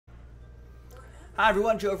Hi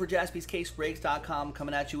everyone, Joe for JaspysCaseBreaks.com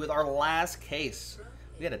coming at you with our last case.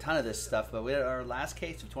 We had a ton of this stuff, but we had our last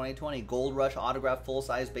case of 2020 Gold Rush autographed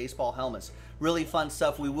full-size baseball helmets. Really fun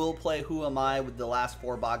stuff. We will play Who Am I with the last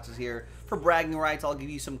 4 boxes here. For bragging rights, I'll give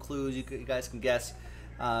you some clues. You guys can guess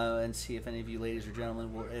and see if any of you ladies or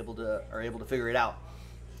gentlemen are able to figure it out.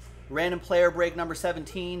 Random player break number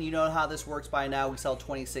 17. You know how this works by now. We sell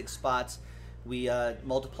 26 spots. We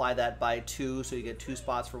multiply that by 2, so you get 2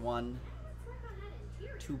 spots for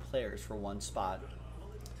 2 players for 1 spot.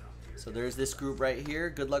 So there's this group right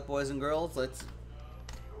here. Good luck, boys and girls. Let's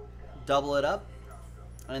double it up.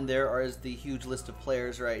 And there is the huge list of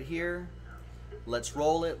players right here. Let's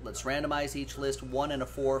roll it. Let's randomize each list 1 and a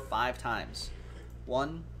 4 5 times.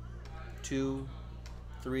 1, 2,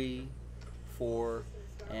 3, 4,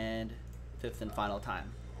 and 5th and final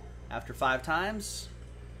time. After 5 times,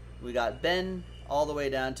 we got Ben all the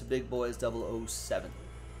way down to Big Boys 007.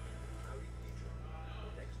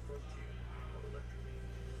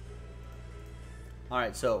 All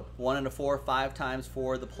right, so 1 and a 4 5 times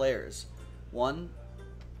for the players. 1,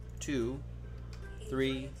 2,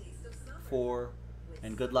 3, 4,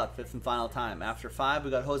 and good luck, 5th and final time. After 5,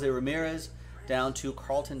 we got Jose Ramirez down to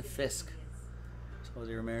Carlton Fisk. So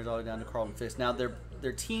Jose Ramirez all the way down to Carlton Fisk. Now their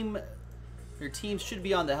teams should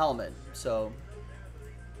be on the helmet, so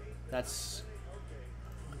that's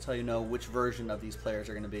how you know which version of these players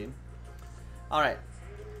are going to be. All right.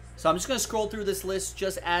 So I'm just going to scroll through this list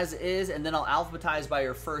just as is, and then I'll alphabetize by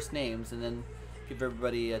your first names, and then give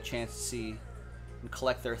everybody a chance to see and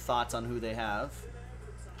collect their thoughts on who they have.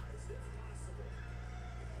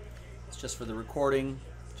 It's just for the recording,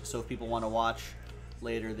 just so if people want to watch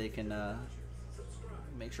later, they can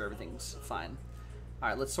make sure everything's fine. All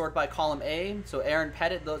right, let's sort by column A. So Aaron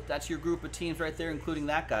Pettit, that's your group of teams right there, including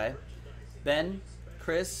that guy. Ben,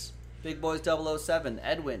 Chris, Big Boys 007,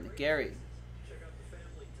 Edwin, Gary,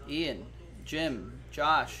 Ian, Jim,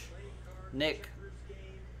 Josh, Nick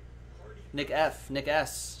F, Nick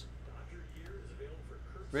S,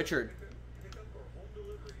 Richard,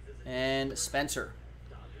 and Spencer.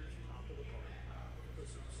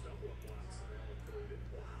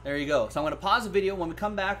 There you go. So I'm going to pause the video. When we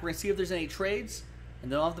come back, we're going to see if there's any trades,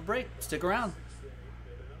 and then I'll have the break. Stick around.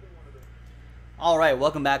 All right,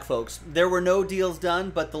 welcome back, folks. There were no deals done,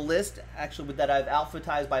 but the list, actually, that I've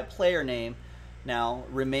alphabetized by player name now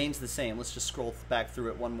remains the same. Let's just scroll back through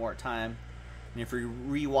it one more time. And if you're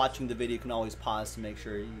re-watching the video, you can always pause to make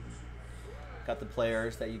sure you got the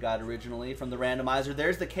players that you got originally from the randomizer.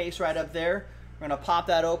 There's the case right up there. We're going to pop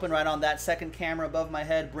that open right on that second camera above my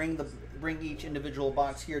head. Bring each individual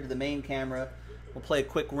box here to the main camera. We'll play a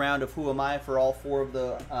quick round of Who Am I for all 4 of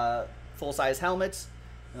the full-size helmets,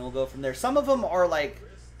 and we'll go from there. Some of them are like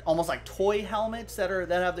almost like toy helmets that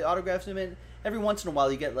have the autographs in it. Every once in a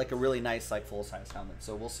while, you get like a really nice like full-size helmet.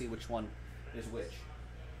 So we'll see which one is which. Is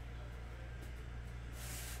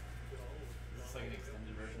this like an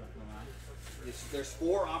extended version of Who Am I? There's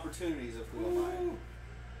 4 opportunities of Who Am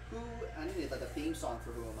I. I need like a theme song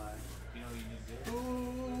for Who Am I. You know what you need to do?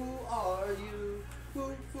 Who are you?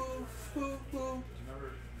 Who? Do you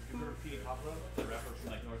remember Pete Pablo, the rapper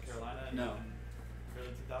from like North Carolina in No.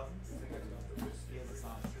 early 2000s? He has a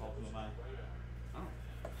song called Who Am I? Oh.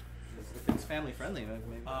 If it's family friendly,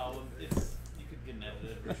 maybe. Well, you could get an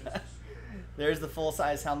edited version. There's the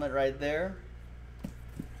full-size helmet right there.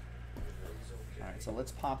 All right, so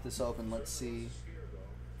let's pop this open. Let's see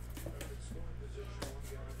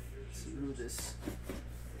who this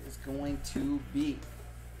is going to be.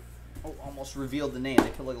 Oh, almost revealed the name. They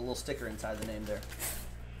put like a little sticker inside the name there.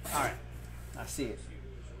 All right, I see it.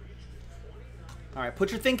 All right,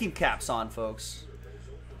 put your thinking caps on, folks.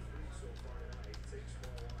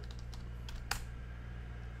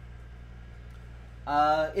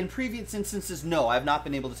 In previous instances, no, I've not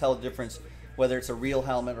been able to tell the difference whether it's a real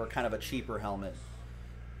helmet or kind of a cheaper helmet.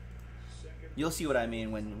 You'll see what I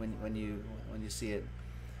mean when you see it.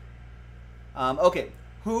 Okay,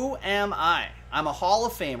 who am I? I'm a Hall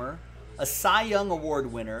of Famer, a Cy Young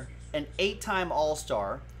Award winner, an 8-time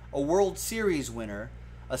All-Star, a World Series winner,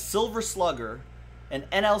 a Silver Slugger, an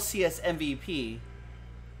NLCS MVP,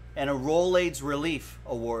 and a Rolaids Relief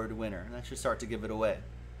Award winner. That should start to give it away.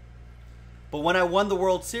 But when I won the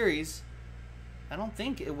World Series, I don't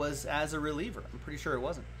think it was as a reliever. I'm pretty sure it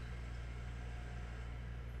wasn't.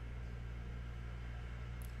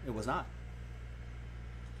 It was not.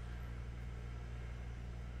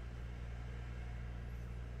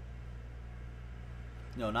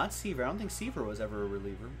 No, not Seaver. I don't think Seaver was ever a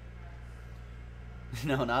reliever.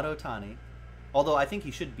 No, not Ohtani. Although I think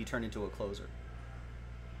he should be turned into a closer.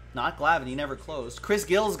 Not Glavine. He never closed. Chris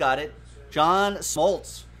Gill's got it. John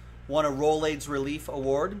Smoltz Won a Rolaids Relief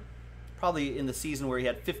Award, probably in the season where he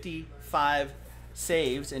had 55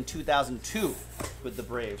 saves in 2002 with the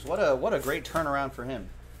Braves. What a great turnaround for him.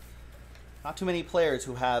 Not too many players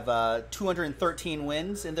who have 213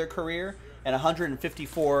 wins in their career and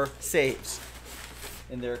 154 saves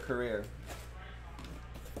in their career.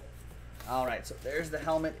 All right, so there's the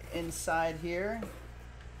helmet inside here.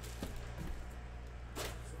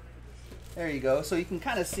 There you go. So you can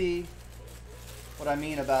kind of see what I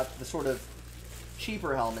mean about the sort of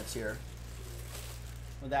cheaper helmets here,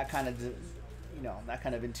 with that kind of, that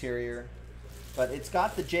kind of interior. But it's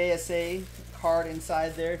got the JSA card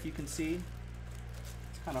inside there, if you can see.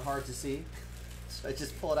 It's kind of hard to see, so I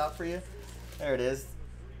just pull it out for you. There it is.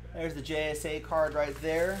 There's the JSA card right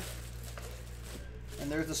there.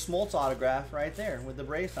 And there's the Smoltz autograph right there with the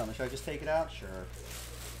Braves helmet. Should I just take it out? Sure.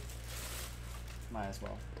 Might as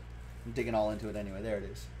well. I'm digging all into it anyway. There it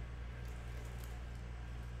is.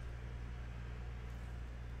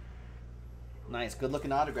 Nice, good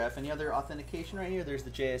looking autograph. Any other authentication right here? There's the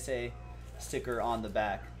JSA sticker on the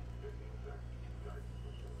back.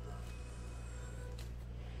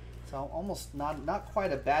 So almost not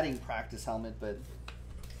quite a batting practice helmet, but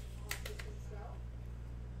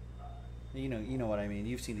you know what I mean.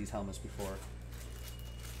 You've seen these helmets before.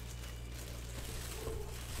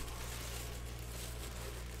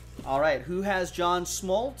 All right, who has John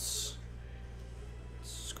Smoltz?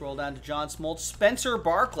 Scroll down to John Smoltz. Spencer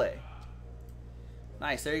Barclay.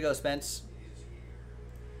 Nice, there you go, Spence.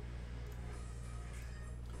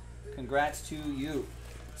 Congrats to you.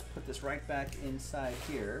 Let's put this right back inside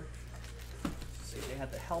here. See, they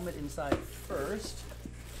had the helmet inside first,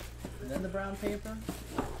 and then the brown paper.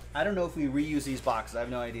 I don't know if we reuse these boxes. I have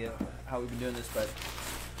no idea how we've been doing this, but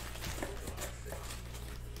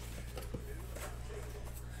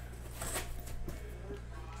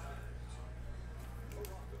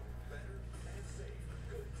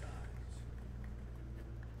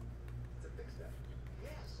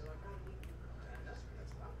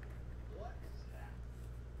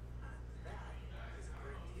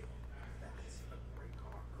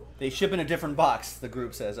they ship in a different box, the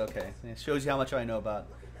group says. Okay. It shows you how much I know about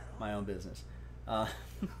my own business.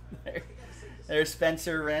 There's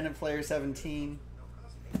Spencer, random player 17.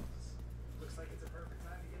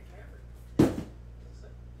 They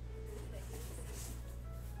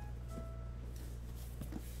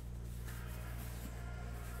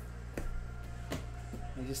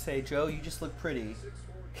just say, Joe, you just look pretty.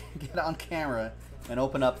 Get on camera and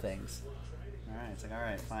open up things. All right. It's like, all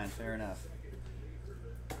right, fine, fair enough.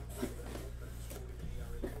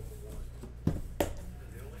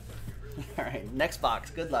 All right, next box.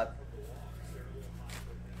 Good luck.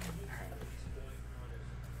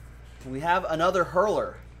 We have another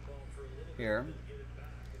hurler here.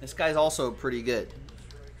 This guy's also pretty good.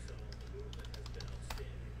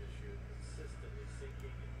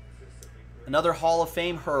 Another Hall of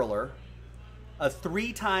Fame hurler. A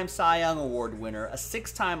 3-time Cy Young Award winner. A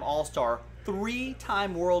 6-time All-Star.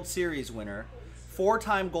 3-time World Series winner.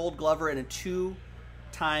 4-time Gold Glover and a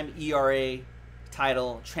 2-time ERA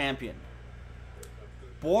title champion.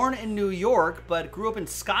 Born in New York, but grew up in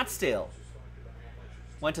Scottsdale.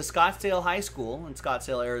 Went to Scottsdale High School in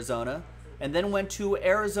Scottsdale, Arizona, and then went to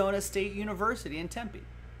Arizona State University in Tempe.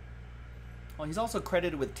 Well, he's also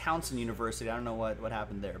credited with Towson University. I don't know what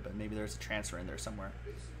happened there, but maybe there's a transfer in there somewhere.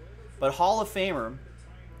 But Hall of Famer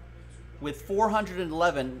with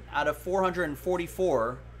 411 out of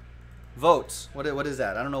 444 votes. What is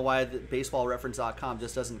that? I don't know why the baseballreference.com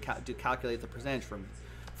just doesn't calculate the percentage for me.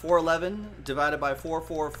 411 divided by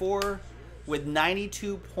 444 with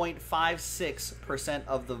 92.56%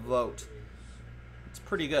 of the vote. It's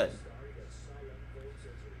pretty good.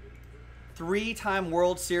 3-time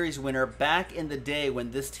World Series winner back in the day when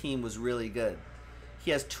this team was really good. He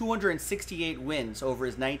has 268 wins over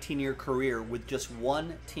his 19-year career with just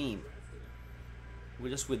one team.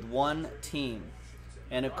 With one team.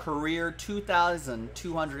 And a career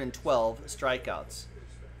 2,212 strikeouts.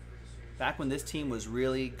 Back when this team was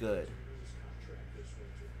really good.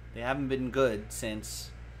 They haven't been good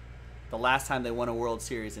since the last time they won a World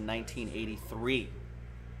Series in 1983.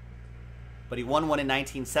 But he won one in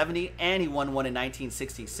 1970 and he won one in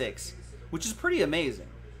 1966, which is pretty amazing.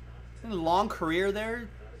 A long career there.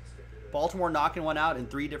 Baltimore knocking one out in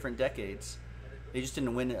 3 different decades. They just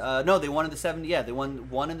didn't win. No, they won in the 70s. Yeah, they won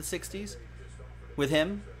one in the 60s with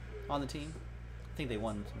him on the team. I think they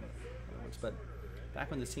won some awards, but back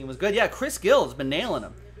when this team was good. Yeah, Chris Gill's been nailing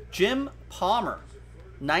them. Jim Palmer,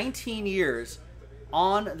 19 years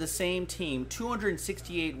on the same team,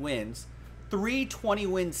 268 wins, 3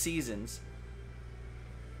 20-win seasons.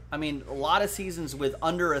 I mean, a lot of seasons with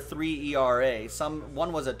under a 3 ERA.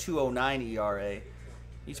 One was a 2.09 ERA.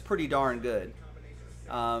 He's pretty darn good.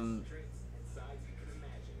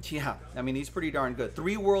 Yeah, I mean, he's pretty darn good.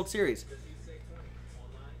 3 World Series.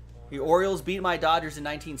 The Orioles beat my Dodgers in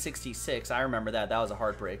 1966. I remember that. That was a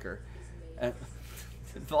heartbreaker.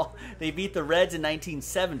 They beat the Reds in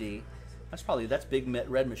 1970. That's big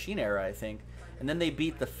Red Machine era, I think. And then they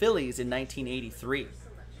beat the Phillies in 1983.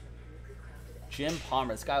 Jim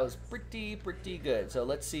Palmer. This guy was pretty good. So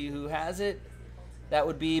let's see who has it. That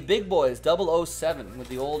would be Big Boys 007 with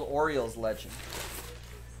the old Orioles legend.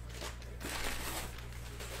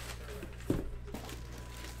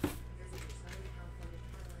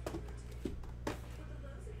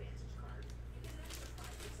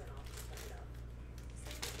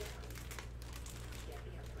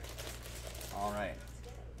 All right.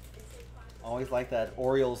 Always like that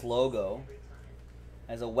Orioles logo.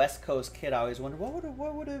 As a West Coast kid, I always wondered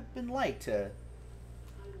what would it have been like to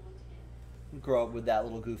grow up with that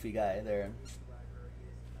little goofy guy there.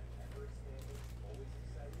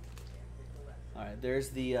 All right, there's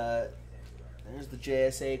the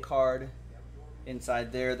JSA card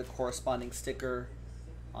inside there, the corresponding sticker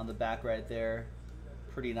on the back right there.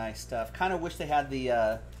 Pretty nice stuff. Kind of wish they had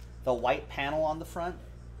the white panel on the front,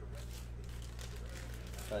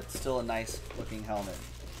 but it's still a nice looking helmet.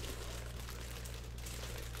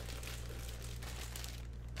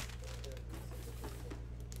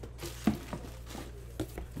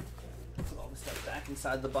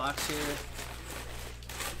 Inside the box here.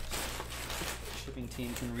 Shipping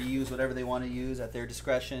team can reuse whatever they want to use at their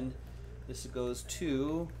discretion. This goes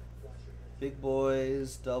to Big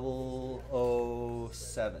Boys 007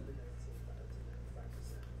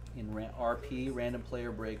 in RP, random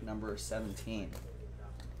player break number 17.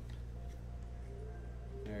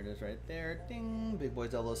 There it is right there. Ding! Big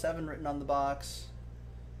Boys 007 written on the box.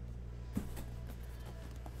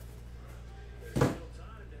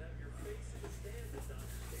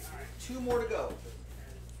 2 more to go.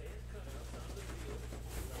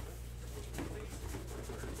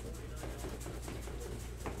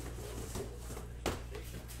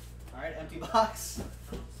 All right, empty box.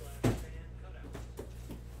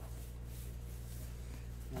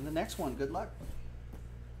 And the next one, good luck.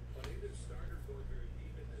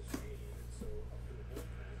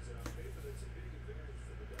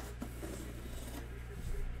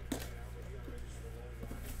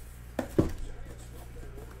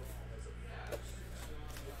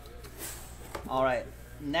 All right,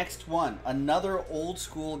 next one, another old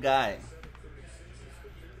school guy.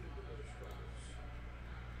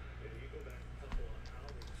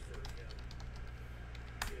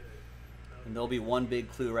 And there'll be one big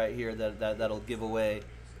clue right here that'll give away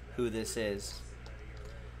who this is.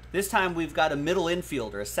 This time we've got a middle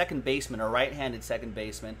infielder, a second baseman, a right-handed second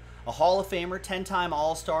baseman, a Hall of Famer, 10-time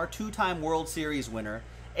All-Star, 2-time World Series winner,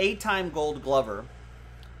 8-time Gold Glover,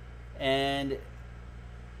 and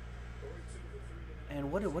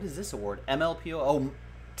what is this award? MLPO? Oh,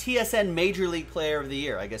 TSN Major League Player of the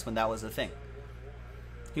Year, I guess, when that was a thing.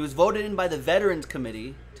 He was voted in by the Veterans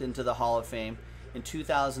Committee into the Hall of Fame in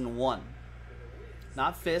 2001.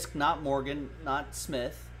 Not Fisk, not Morgan, not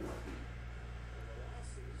Smith.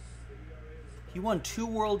 He won 2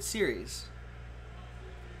 World Series.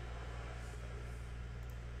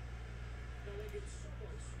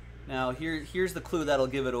 Now, here's the clue that'll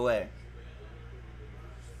give it away.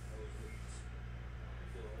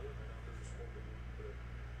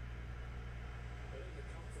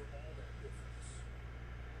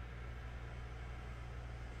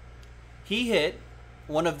 He hit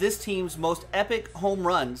one of this team's most epic home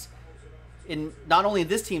runs in not only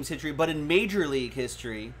this team's history, but in Major League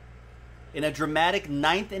history, in a dramatic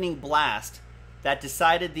 9th inning blast that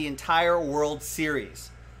decided the entire World Series.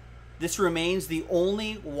 This remains the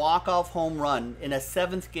only walk-off home run in a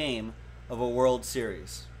 7th game of a World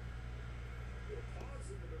Series.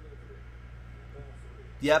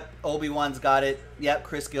 Yep, Obi-Wan's got it. Yep,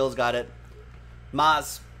 Chris Gill's got it.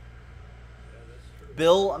 Maz.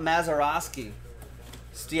 Bill Mazeroski.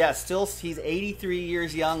 Yeah, still, he's 83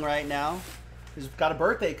 years young right now. He's got a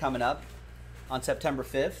birthday coming up on September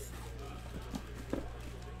 5th.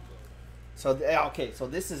 So, okay, so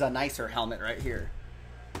this is a nicer helmet right here.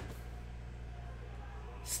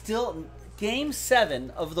 Still, Game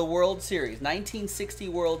 7 of the World Series, 1960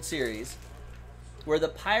 World Series, where the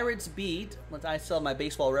Pirates beat, I still have my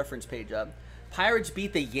baseball reference page up, Pirates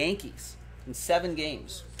beat the Yankees in 7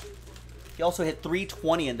 games. He also hit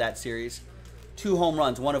 .320 in that series. 2 home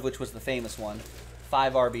runs, one of which was the famous one.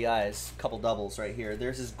 5 RBIs, couple doubles right here.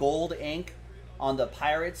 There's his gold ink on the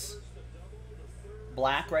Pirates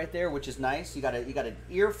black right there, which is nice. You got an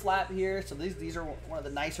ear flap here, so these are one of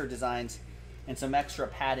the nicer designs, and some extra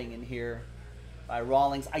padding in here by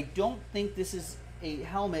Rawlings. I don't think this is a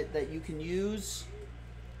helmet that you can use.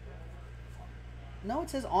 No, it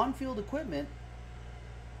says on-field equipment.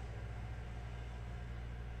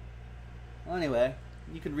 Well, anyway,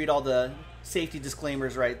 you can read all the safety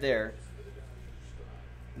disclaimers right there.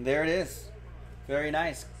 And there it is. Very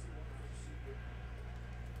nice.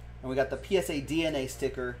 And we got the PSA DNA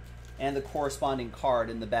sticker and the corresponding card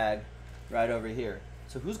in the bag right over here.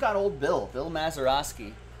 So who's got old Bill? Bill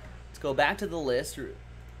Mazeroski. Let's go back to the list.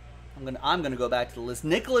 I'm gonna go back to the list.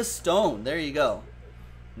 Nicholas Stone. There you go.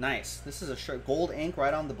 Nice. This is a sharp gold ink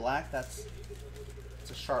right on the black. That's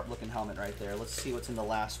a sharp looking helmet right there. Let's see what's in the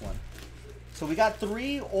last one. So we got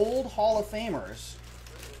 3 old Hall of Famers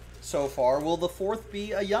so far. Will the 4th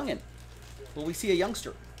be a youngin? Will we see a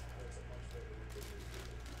youngster?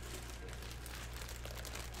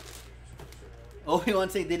 Oh, you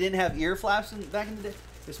want to say they didn't have ear flaps back in the day?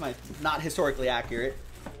 This might not historically accurate.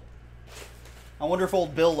 I wonder if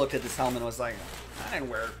old Bill looked at this helmet and was like,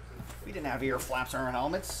 we didn't have ear flaps on our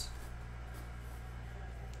helmets.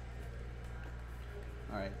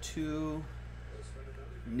 All right, 2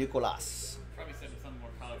 Nicolas. Probably said something more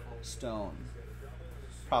colorful. Stone.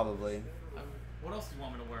 Probably. What else do you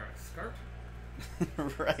want me to wear? A skirt?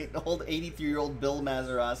 Right, old 83-year-old Bill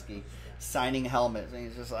Mazeroski signing helmets. And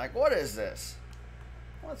he's just like, what is this?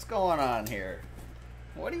 What's going on here?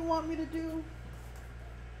 What do you want me to do?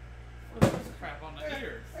 What is this crap on the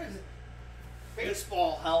ears?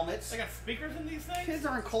 Baseball helmets. They got speakers in these things? Kids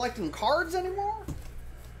aren't collecting cards anymore?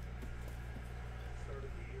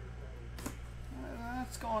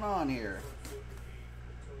 What's going on here?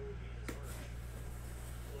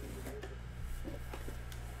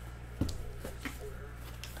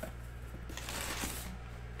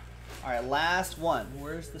 Alright, last one.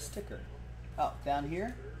 Where's the sticker? Oh, down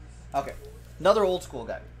here? Okay. Another old school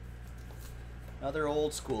guy. Another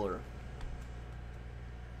old schooler.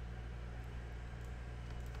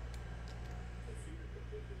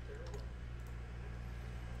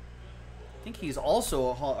 I think he's also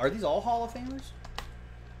a Hall. Are these all Hall of Famers?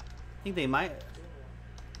 I think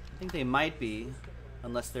they might be,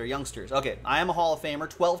 unless they're youngsters. Okay, I am a Hall of Famer,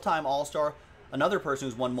 12-time All-Star, another person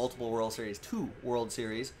who's won multiple World Series, 2 World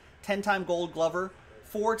Series, 10-time Gold Glover,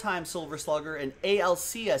 4-time Silver Slugger, an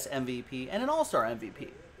ALCS MVP, and an All-Star MVP.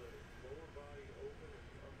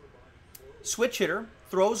 Switch hitter,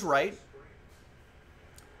 throws right,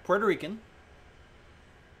 Puerto Rican,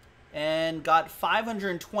 and got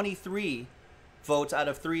 523 votes out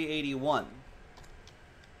of 381.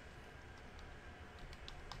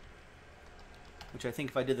 Which I think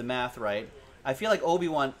if I did the math right, I feel like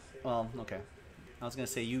Obi-Wan, well, okay. I was going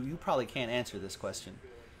to say, you probably can't answer this question.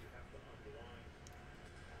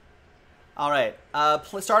 All right.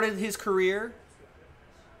 Started his career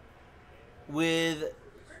with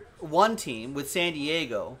one team, with San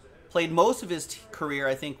Diego. Played most of his career,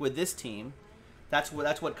 I think, with this team. That's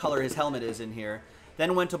what color his helmet is in here.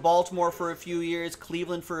 Then went to Baltimore for a few years,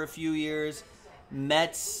 Cleveland for a few years,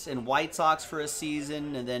 Mets and White Sox for a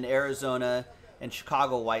season, and then Arizona and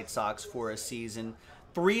Chicago White Sox for a season.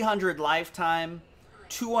 300 lifetime,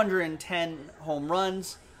 210 home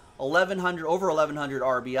runs, over 1,100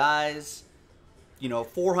 RBIs,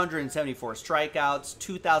 474 strikeouts,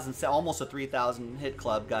 2,000, almost a 3,000 hit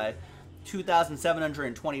club guy,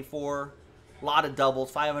 2,724. A lot of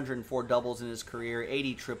doubles, 504 doubles in his career,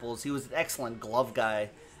 80 triples. He was an excellent glove guy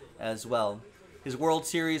as well. His World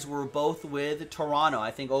Series were both with Toronto.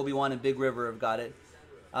 I think Obi-Wan and Big River have got it.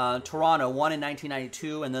 Toronto won in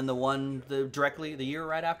 1992, and then directly the year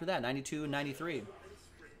right after that, 92 and 93.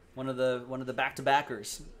 One of the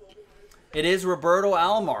back-to-backers. It is Roberto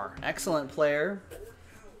Alomar, excellent player.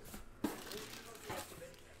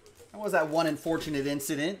 That was that one unfortunate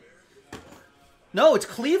incident. No, it's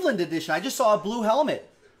Cleveland edition. I just saw a blue helmet.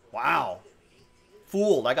 Wow.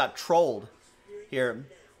 Fooled. I got trolled here.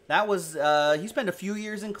 That was, he spent a few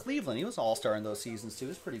years in Cleveland. He was all-star in those seasons, too. It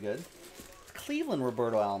was pretty good. Cleveland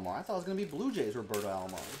Roberto Alomar. I thought it was going to be Blue Jays Roberto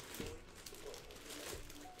Alomar.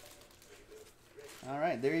 All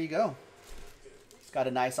right, there you go. It's got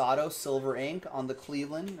a nice auto, silver ink on the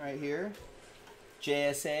Cleveland right here.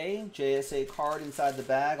 JSA card inside the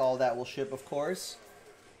bag. All that will ship, of course.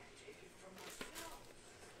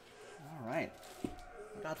 All right.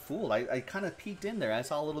 I got fooled. I kind of peeked in there. I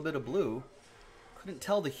saw a little bit of blue. Couldn't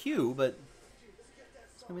tell the hue, but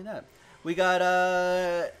it's going to be that. We got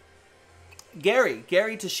Gary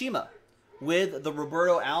Tashima with the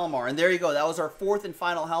Roberto Alomar. And there you go. That was our 4th and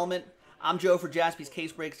final helmet. I'm Joe for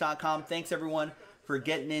JaspysCaseBreaks.com. Thanks, everyone, for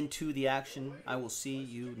getting into the action. I will see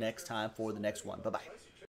you next time for the next one. Bye-bye.